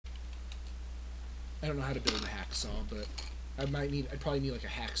I don't know how to build a hacksaw, but I'd probably need like a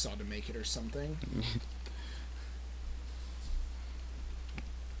hacksaw to make it or something.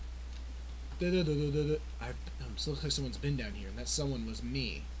 Still looks like someone's been down here, and that someone was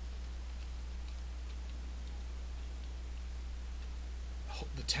me.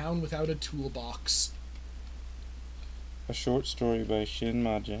 The town without a toolbox. A short story by Shin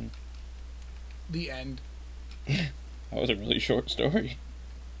Majin. The end. That was a really short story.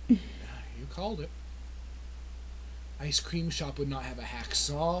 You called it. Ice cream shop would not have a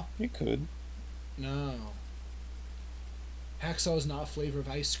hacksaw. You could. No. Hacksaw is not a flavor of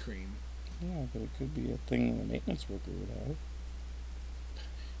ice cream. Yeah, but it could be a thing that a maintenance worker would have.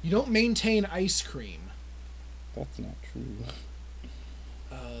 You don't maintain ice cream. That's not true.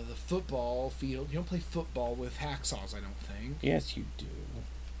 The football field. You don't play football with hacksaws, I don't think. Yes, you do.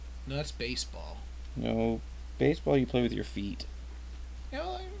 No, that's baseball. No, baseball you play with your feet. You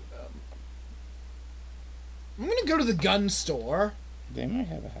know, I'm gonna go to the gun store. They might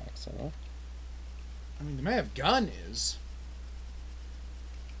have a hacksaw. I mean, they might have guns,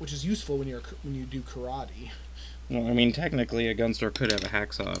 which is useful when you do karate. No, I mean technically a gun store could have a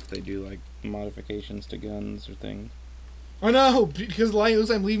hacksaw if they do like modifications to guns or things. Oh no, because it looks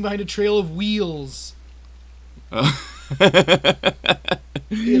like I'm leaving behind a trail of wheels. Oh.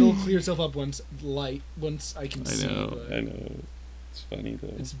 It'll clear itself up once I can see. I know. It's funny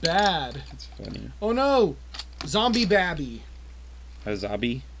though. It's bad. It's funny. Oh no! Zombie babby. A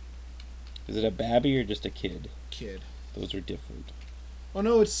zombie? Is it a babby or just a kid? Kid. Those are different. Oh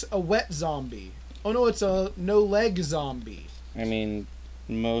no, it's a wet zombie. Oh no, it's a no-leg zombie. I mean,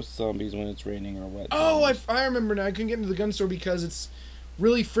 most zombies when it's raining are wet. Oh, zombies. I remember now. I couldn't get into the gun store because it's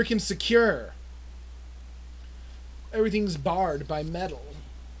really freaking secure. Everything's barred by metal.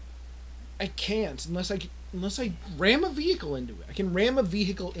 I can't unless I ram a vehicle into it. I can ram a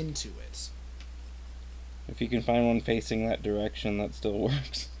vehicle into it. If you can find one facing that direction, that still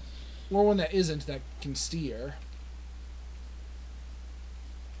works. Or one that isn't, that can steer.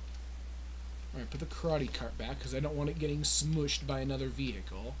 Alright, put the karate cart back, because I don't want it getting smushed by another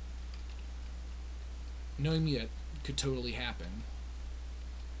vehicle. Knowing me, that could totally happen.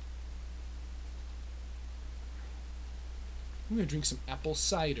 I'm going to drink some apple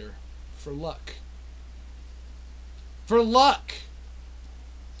cider. For luck. For luck!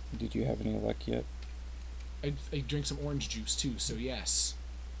 Did you have any luck yet? I drank some orange juice, too, so yes.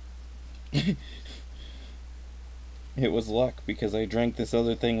 It was luck, because I drank this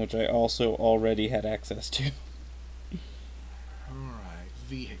other thing which I also already had access to. Alright,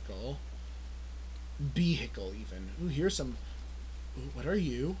 vehicle. Vehicle, even. Ooh, here's some... Ooh, what are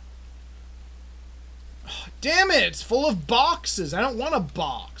you? Oh, damn it! It's full of boxes! I don't want a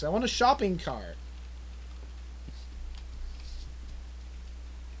box! I want a shopping cart.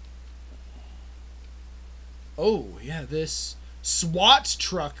 Oh, yeah, this SWAT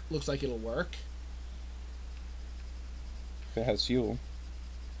truck looks like it'll work. If it has fuel.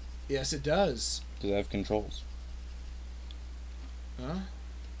 Yes, it does. Does it have controls? Huh?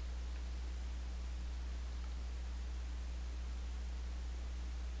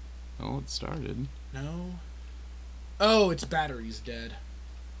 Oh, it started. No. Oh, its battery's dead.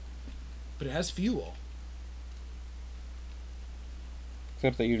 But it has fuel.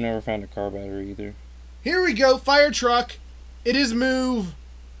 Except that you've never found a car battery either. Here we go, fire truck. It is move.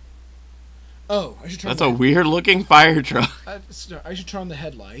 Oh, I should turn. That's a weird looking fire truck. I should turn on the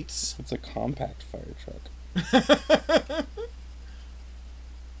headlights. It's a compact fire truck.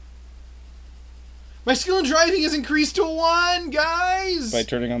 My skill in driving is increased to 1, guys. By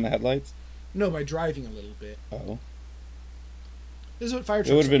turning on the headlights? No, by driving a little bit. Oh. This is what fire trucks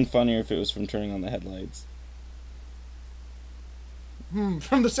It would have are. been funnier if it was from turning on the headlights.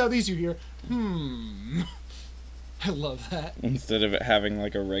 From the southeast you hear, I love that. Instead of it having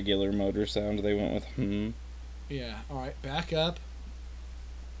like a regular motor sound, they went with Yeah, alright, back up.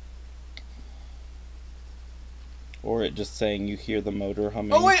 Or it just saying you hear the motor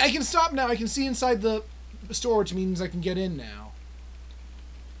humming. Oh wait, I can stop now. I can see inside the store, which means I can get in now.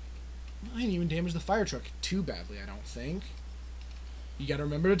 I didn't even damage the fire truck too badly, I don't think. You gotta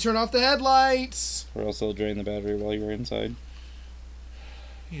remember to turn off the headlights. Or else they'll drain the battery while you're inside.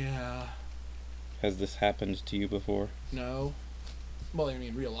 Yeah. Has this happened to you before? No. Well, I mean,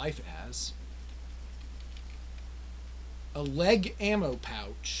 in real life it has. A leg ammo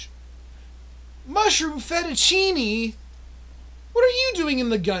pouch. Mushroom fettuccine? What are you doing in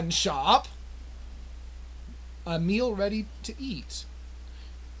the gun shop? A meal ready to eat.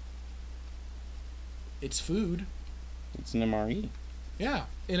 It's food. It's an MRE. Yeah,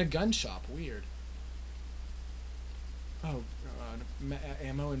 in a gun shop. Weird. Oh, God.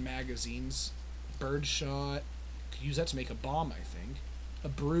 Ammo and magazines. Bird shot. Could use that to make a bomb, I think. A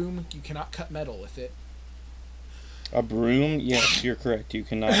broom. You cannot cut metal with it. A broom? Yes, you're correct. You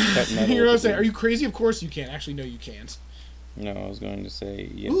cannot cut metal. You know what I'm with saying? a Are you crazy? Of course you can. Actually, no, you can't. No, I was going to say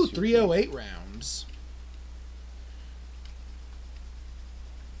yes. Ooh, you 308 rounds.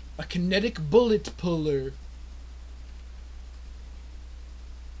 A kinetic bullet puller.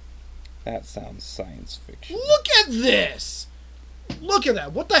 That sounds science fiction. Look at this! Look at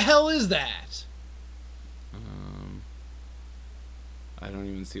that. What the hell is that? I don't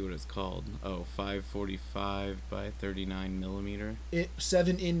even see what it's called. Oh, 545 by 39 millimeter.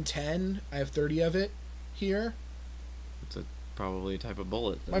 7 in 10. I have 30 of it here. It's probably a type of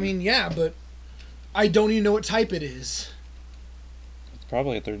bullet. Then. I mean, yeah, but I don't even know what type it is. It's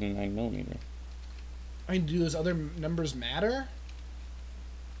probably a 39 millimeter. I mean, do those other numbers matter?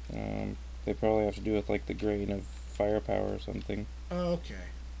 They probably have to do with like the grain of firepower or something. Oh, okay.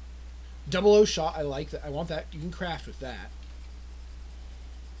 00 shot. I like that. I want that. You can craft with that.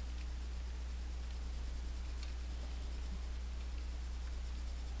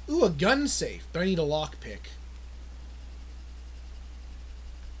 Ooh, a gun safe, but I need a lockpick.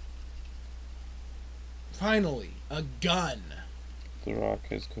 Finally, a gun. The Rock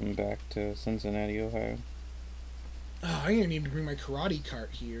has come back to Cincinnati, Ohio. Oh, I'm gonna need to bring my karate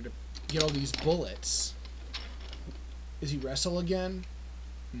cart here to get all these bullets. Does he wrestle again?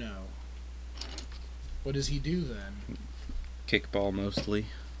 No. What does he do then? Kickball mostly.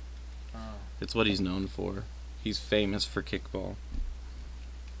 Oh. It's what he's known for. He's famous for kickball.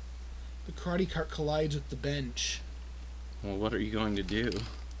 The karate cart collides with the bench. Well, what are you going to do?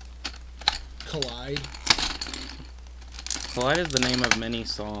 Collide. Collide is the name of many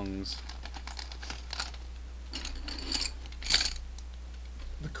songs.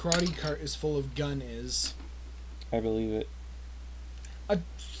 The karate cart is full of gun-is. I believe it. A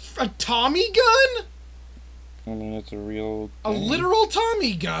Tommy gun? I mean, it's a real A thing. literal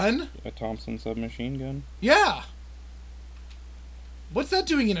Tommy gun? A Thompson submachine gun? Yeah. What's that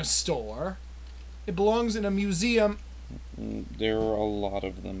doing in a store? It belongs in a museum. There are a lot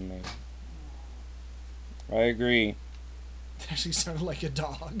of them made. I agree. It actually sounded like a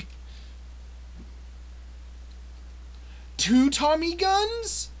dog. 2 Tommy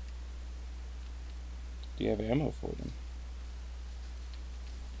guns? Do you have ammo for them?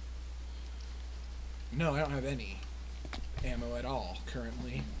 No, I don't have any ammo at all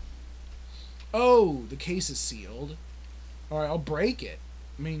currently. Oh, the case is sealed. All right, I'll break it.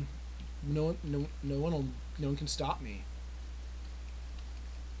 I mean, no one can stop me.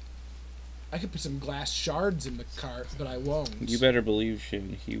 I could put some glass shards in the cart, but I won't. You better believe,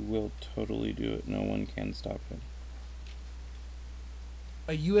 Shin, he will totally do it. No one can stop him.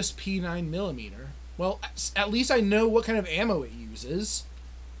 A USP 9mm. Well, at least I know what kind of ammo it uses.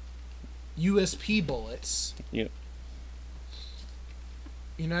 USP bullets. Yep.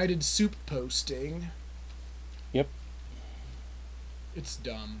 United Soup posting. Yep. It's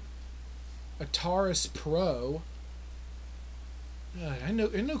dumb. A Taurus Pro. I know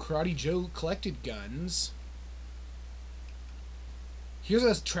Karate Joe collected guns. Here's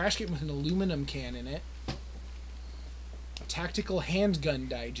a trash can with an aluminum can in it. A tactical handgun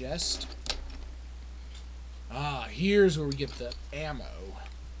digest. Ah, here's where we get the ammo.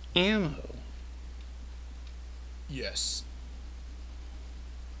 Ammo. Yes.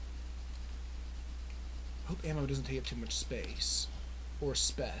 Hope ammo doesn't take up too much space. Or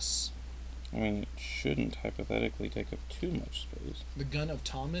spec. I mean, it shouldn't hypothetically take up too much space. The gun of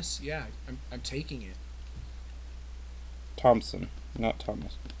Thomas? Yeah, I'm taking it. Thompson, not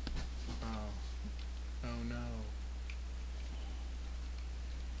Thomas. Oh. Oh no.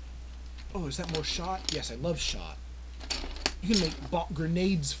 Oh, is that more shot? Yes, I love shot. You can make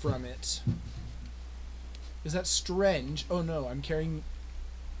grenades from it. Is that strange? Oh no, I'm carrying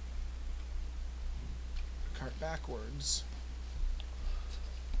the cart backwards.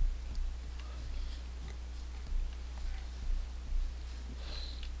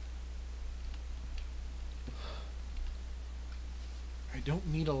 I don't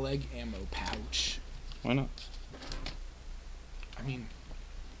need a leg ammo pouch. Why not? I mean,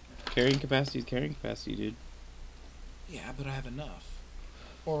 Carrying capacity is carrying capacity, dude. yeah, but I have enough.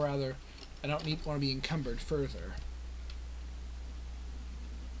 Or rather, I don't want to be encumbered further.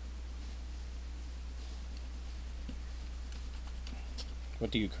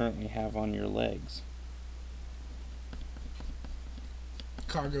 What do you currently have on your legs?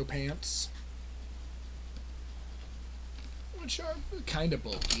 Cargo pants. Which are kind of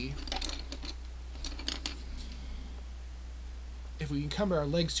bulky. If we encumber our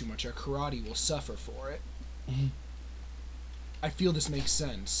legs too much, our karate will suffer for it. I feel this makes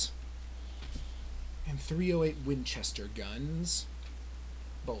sense. And 308 Winchester guns.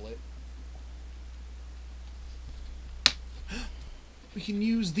 Bullet. We can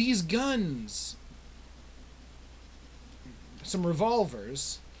use these guns. Some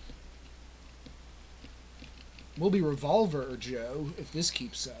revolvers. We'll be Revolver Joe if this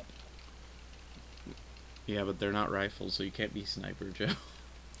keeps up. Yeah, but they're not rifles, so you can't be Sniper Joe.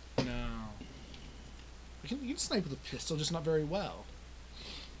 No. You can snipe with a pistol, just not very well.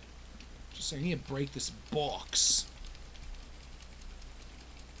 Just saying, I need to break this box.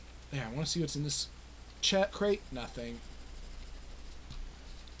 Yeah, I want to see what's in this crate. Nothing.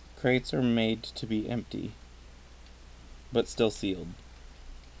 Crates are made to be empty, but still sealed.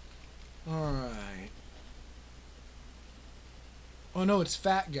 Alright. Oh no, it's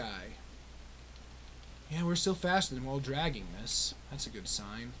Fat Guy. Yeah, we're still faster than while dragging this. That's a good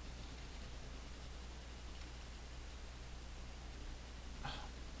sign.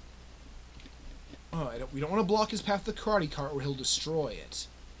 Oh, we don't want to block his path to the karate cart or he'll destroy it.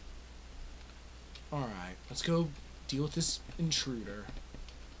 Alright, let's go deal with this intruder.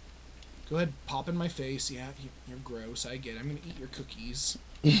 Go ahead, pop in my face. Yeah, you're gross. I get it. I'm gonna eat your cookies.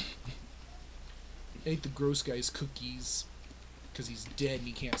 I ate the gross guy's cookies. Because he's dead and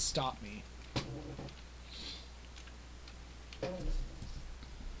he can't stop me.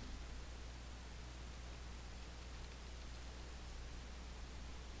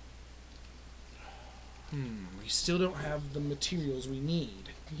 We still don't have the materials we need.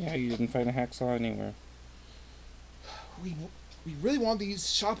 Yeah, you didn't find a hacksaw anywhere. We really want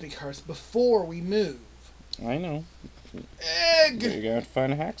these shopping carts before we move. I know. Egg! You're gonna have to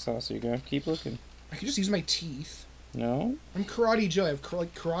find a hacksaw, so you're gonna have to keep looking. I can just use my teeth. No? I'm Karate Joe. I have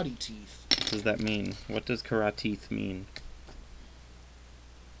like karate teeth. What does that mean? What does karate mean?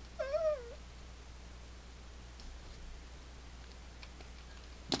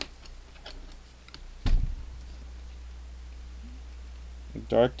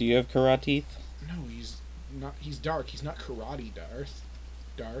 Dark, do you have karate? No, he's not. He's dark. He's not karate Darth.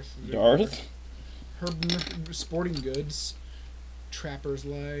 Darth? Herb Sporting Goods. Trapper's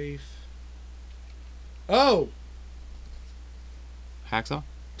Life. Oh! Hacksaw?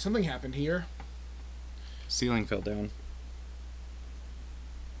 Something happened here. Ceiling fell down.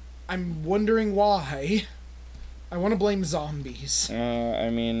 I'm wondering why. I want to blame zombies. I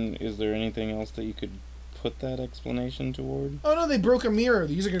mean, is there anything else that you could put that explanation toward? Oh no, they broke a mirror.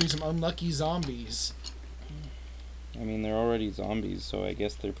 These are going to be some unlucky zombies. I mean, they're already zombies, so I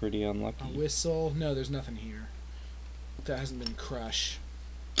guess they're pretty A unlucky. whistle. No, there's nothing here. That hasn't been crushed.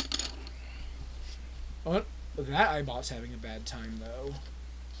 Oh, that iBot's having a bad time, though.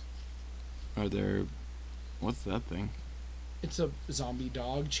 Are there... What's that thing? It's a zombie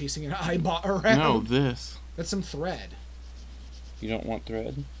dog chasing an iBot around. No, this. That's some thread. You don't want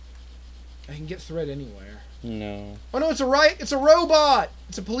thread? I can get thread anywhere. No. Oh no, it's a robot!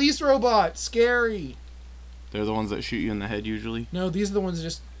 It's a police robot! Scary! They're the ones that shoot you in the head, usually? No, these are the ones that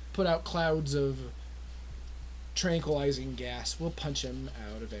just put out clouds of tranquilizing gas. We'll punch him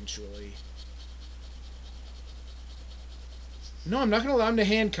out eventually. No, I'm not going to allow him to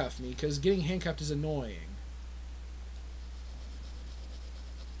handcuff me, because getting handcuffed is annoying.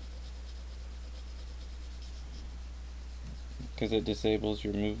 Because it disables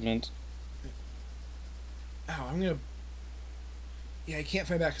your movement. Ow, I'm going to... Yeah, I can't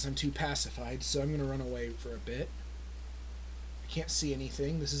fight back because I'm too pacified, so I'm going to run away for a bit. I can't see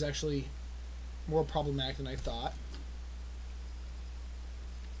anything. This is actually more problematic than I thought.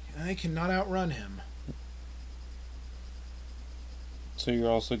 I cannot outrun him. So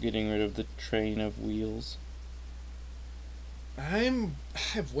you're also getting rid of the train of wheels? I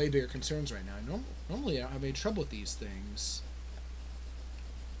have way bigger concerns right now. Normally I don't have any trouble with these things.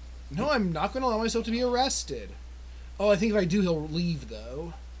 No, I'm not going to allow myself to be arrested. Oh, I think if I do, he'll leave,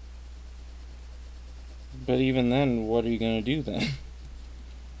 though. But even then, what are you going to do then?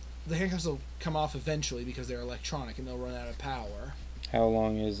 The handcuffs will come off eventually because they're electronic and they'll run out of power. How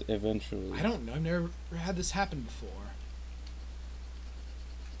long is eventually? I don't know. I've never had this happen before.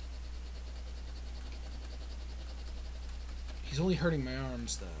 He's only hurting my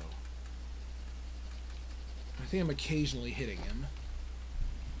arms, though. I think I'm occasionally hitting him.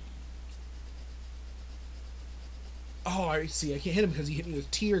 Oh, I see. I can't hit him because he hit me with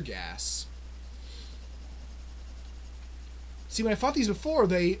tear gas. See, when I fought these before,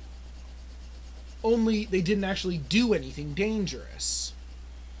 they didn't actually do anything dangerous.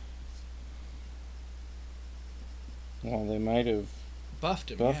 Well, they might have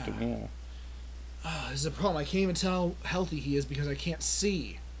Buffed him, yeah. Oh, this is a problem. I can't even tell how healthy he is because I can't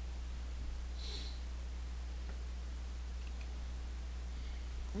see.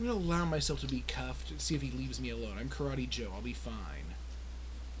 I'm gonna allow myself to be cuffed and see if he leaves me alone. I'm Karate Joe. I'll be fine.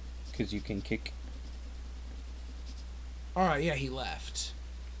 Because you can kick. Alright, yeah, he left.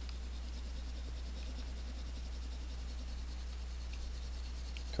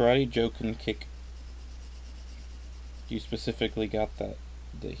 Karate Joe can kick. You specifically got that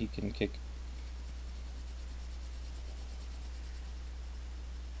he can kick.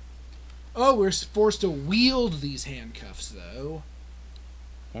 Oh, we're forced to wield these handcuffs, though.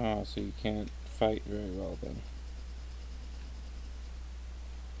 Oh, so you can't fight very well then.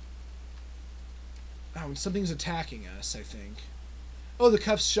 Oh, and something's attacking us, I think. Oh, the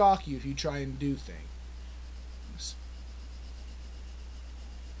cuffs shock you if you try and do things.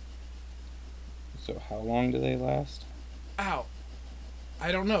 So how long do they last? Ow.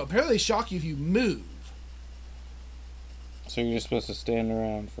 I don't know. Apparently they shock you if you move. So you're just supposed to stand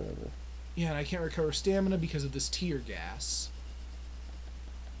around forever. Yeah, and I can't recover stamina because of this tear gas.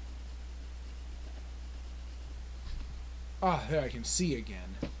 Ah, there I can see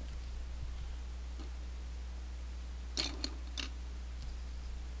again.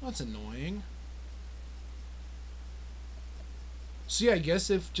 That's annoying. So yeah, I guess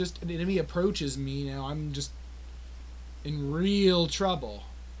if just an enemy approaches me now, I'm just in real trouble.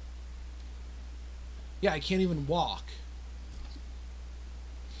 Yeah, I can't even walk.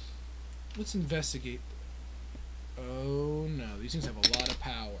 Let's investigate. Oh no, these things have a lot of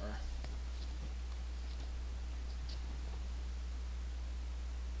power.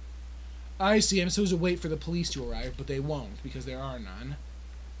 I see, I'm supposed to wait for the police to arrive, but they won't, because there are none.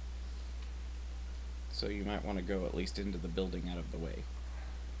 So you might want to go at least into the building out of the way.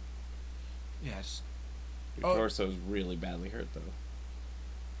 Yes. Your torso's really badly hurt, though.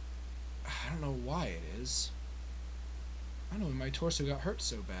 I don't know why it is. I don't know when my torso got hurt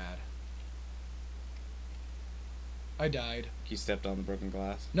so bad. I died. You stepped on the broken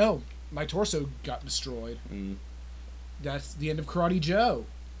glass? No, my torso got destroyed. Mm. That's the end of Karate Joe.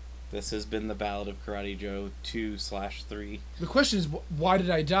 This has been the Ballad of Karate Joe 2/3. The question is, why did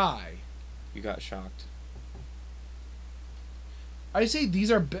I die? You got shocked. I say these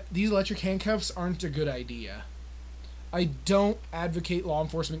electric handcuffs aren't a good idea. I don't advocate law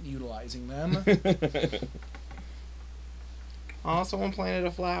enforcement utilizing them. Oh, someone planted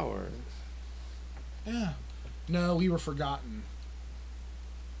a flower. Yeah. No, we were forgotten.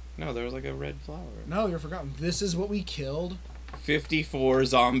 No, there was like a red flower. No, you're forgotten. This is what we killed. 54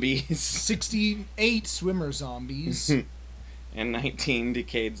 zombies. 68 swimmer zombies. And 19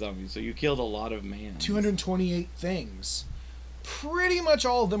 decayed zombies. So you killed a lot of man. 228 things. Pretty much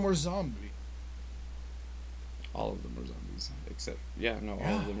all of them were zombie. All of them were zombies. Except,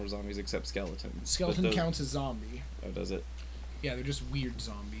 all of them were zombies except skeletons. Skeleton counts as zombie. Oh, does it? Yeah, they're just weird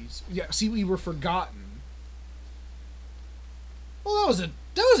zombies. Yeah, see, we were forgotten. Well, that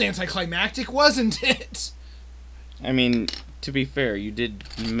was anticlimactic, wasn't it? I mean, to be fair, you did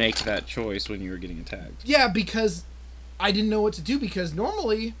make that choice when you were getting attacked. Yeah, because I didn't know what to do, because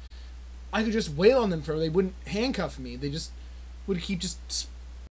normally I could just wail on them they wouldn't handcuff me. They just would keep just